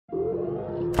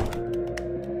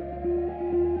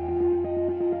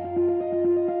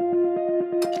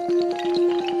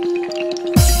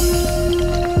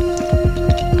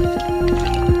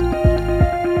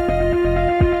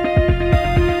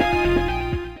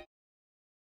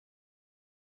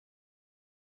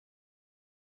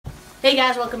Hey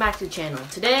guys, welcome back to the channel.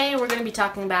 Today we're going to be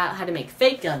talking about how to make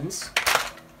fake guns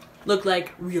look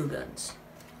like real guns.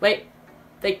 Wait,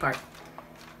 fake part.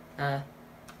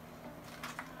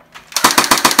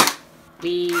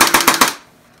 We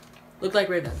look like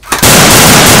real guns.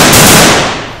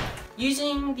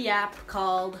 Using the app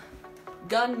called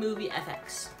Gun Movie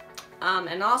FX. And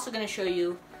I'm also going to show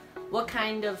you what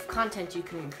kind of content you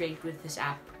can create with this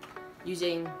app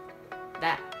using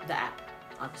the app,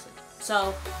 obviously.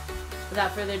 So,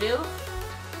 without further ado,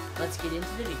 let's get into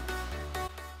the video.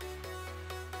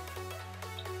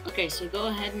 Okay, so go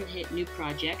ahead and hit New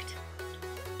Project,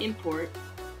 Import,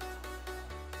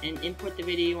 and import the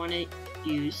video you want to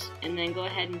use, and then go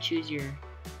ahead and choose your,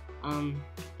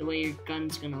 the way your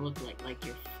gun's gonna look like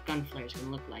your gun flare is gonna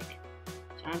look like.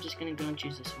 So I'm just gonna go and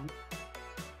choose this one.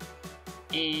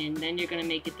 And then you're gonna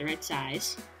make it the right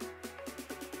size.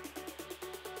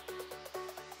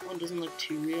 One doesn't look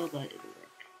too real, but it'll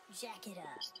work. Jack it up.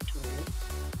 Just tutorial.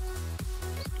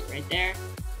 Just go right there,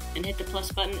 and hit the plus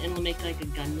button, and it'll make like a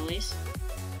gun noise.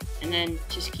 And then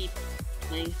just keep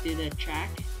playing through the track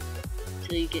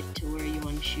until you get to where you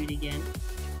want to shoot again.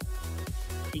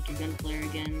 Take your gun flare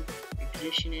again,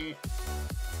 reposition it,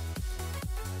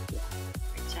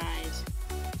 right size,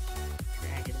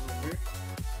 drag it over.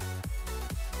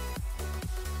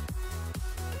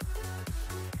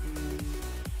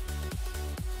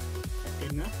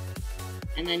 Enough.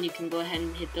 And then you can go ahead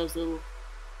and hit those little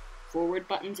forward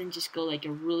buttons and just go like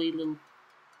a really little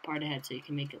part ahead so you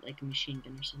can make it like a machine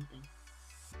gun or something.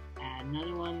 Add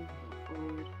another one, go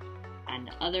forward, add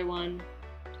the other one,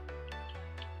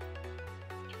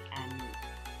 add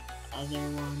the other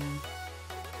one,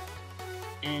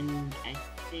 and I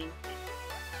think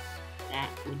that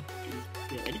would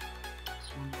be good.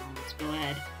 So now let's go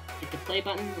ahead, hit the play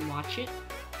button and watch it.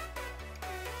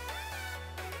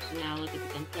 So now look at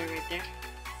the gun flare right there.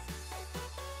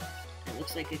 It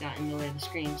looks like it got in the way of the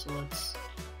screen, so let's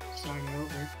start it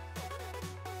over.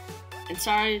 And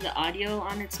sorry, the audio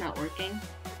on it's not working.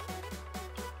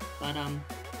 But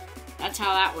that's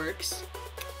how that works.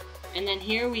 And then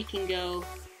here we can go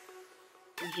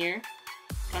in here,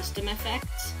 custom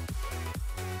effects.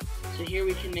 So here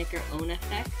we can make our own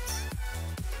effects.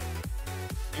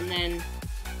 And then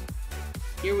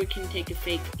here we can take a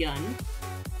fake gun.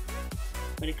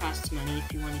 But it costs money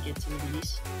if you want to get some of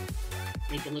these.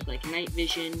 Make it look like night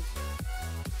vision.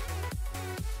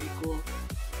 Pretty cool.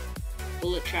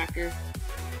 Bullet tracker.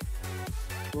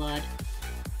 Blood.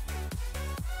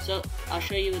 So I'll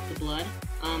show you with the blood.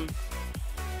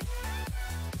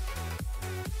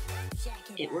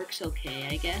 It works okay,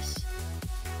 I guess.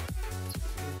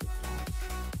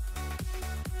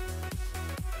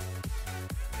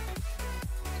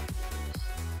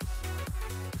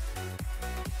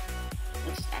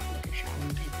 Let's act like a shot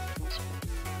and hit the plus button.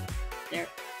 There.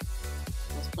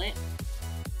 Let's play it.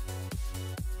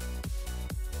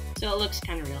 So it looks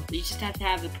kind of real. But you just have to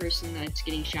have the person that's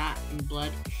getting shot in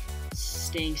blood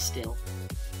staying still.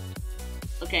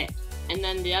 Okay, and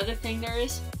then the other thing there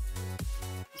is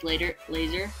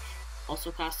laser.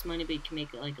 Also costs money, but you can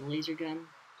make it like a laser gun.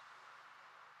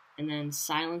 And then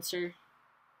silencer.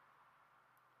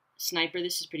 Sniper,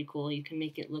 this is pretty cool. You can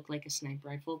make it look like a sniper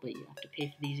rifle, but you have to pay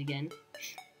for these again.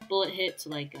 Bullet hits,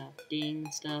 like ding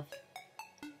and stuff.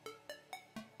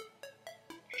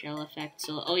 Shell effects.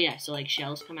 So, oh yeah, so like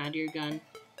shells come out of your gun.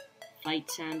 Fight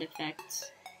sound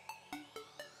effects.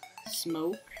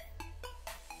 Smoke.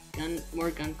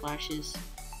 More gun flashes.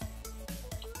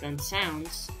 Gun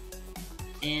sounds.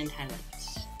 And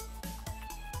highlights.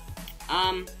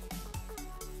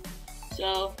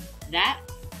 So that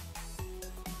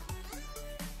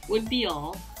would be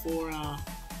all for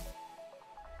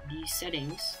these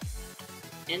settings.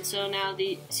 And so now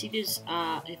see these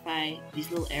these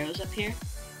little arrows up here.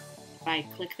 If I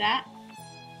click that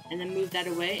and then move that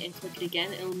away and click it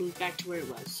again, it'll move back to where it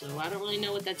was. So I don't really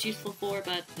know what that's useful for,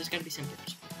 but there's got to be some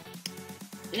purpose.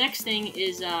 The next thing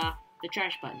is the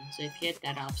trash button. So if you hit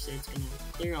that opposite, it's gonna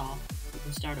clear all. You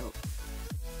can start over.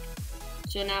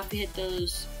 So now if you hit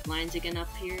those lines again up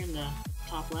here in the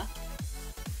top left,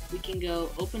 we can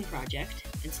go open project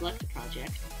and select the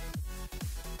project.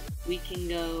 We can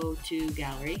go to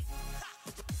gallery,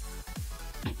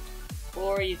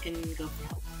 or you can go for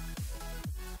help.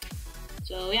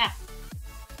 So yeah,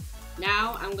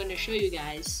 now I'm going to show you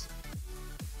guys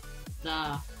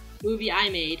the movie I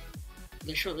made,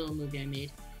 the short little movie I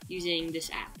made, using this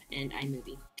app and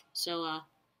iMovie. So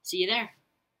see you there.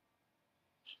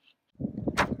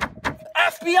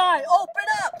 FBI, open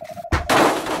up!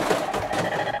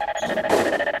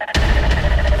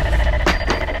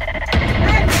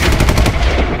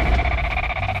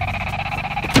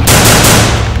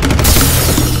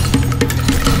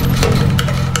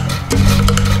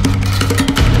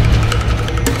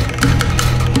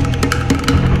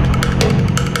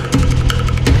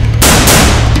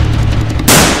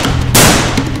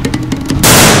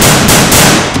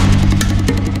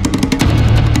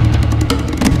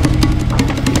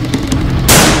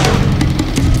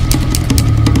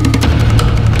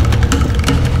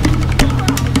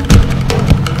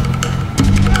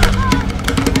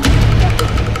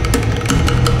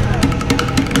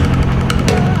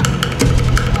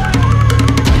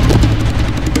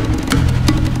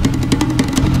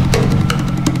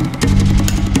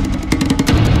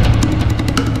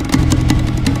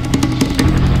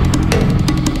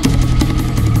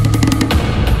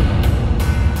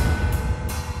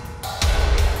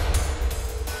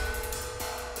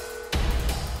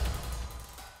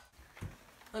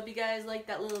 Hope you guys liked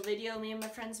that little video me and my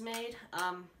friends made.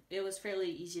 It was fairly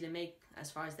easy to make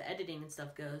as far as the editing and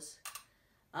stuff goes.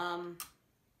 If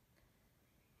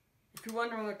you're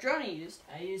wondering what drone I used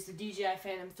the DJI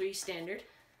Phantom 3 Standard.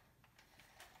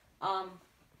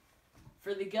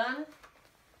 For the gun,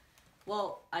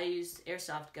 well, I used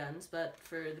airsoft guns, but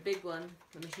for the big one,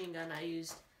 the machine gun, I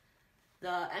used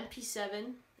the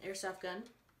MP7 airsoft gun.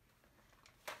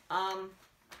 And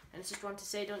I just want to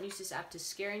say, don't use this app to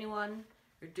scare anyone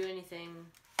or do anything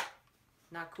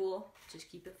not cool. Just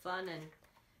keep it fun and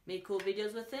make cool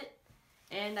videos with it.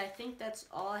 And I think that's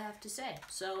all I have to say.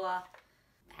 So,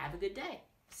 have a good day.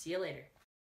 See you later.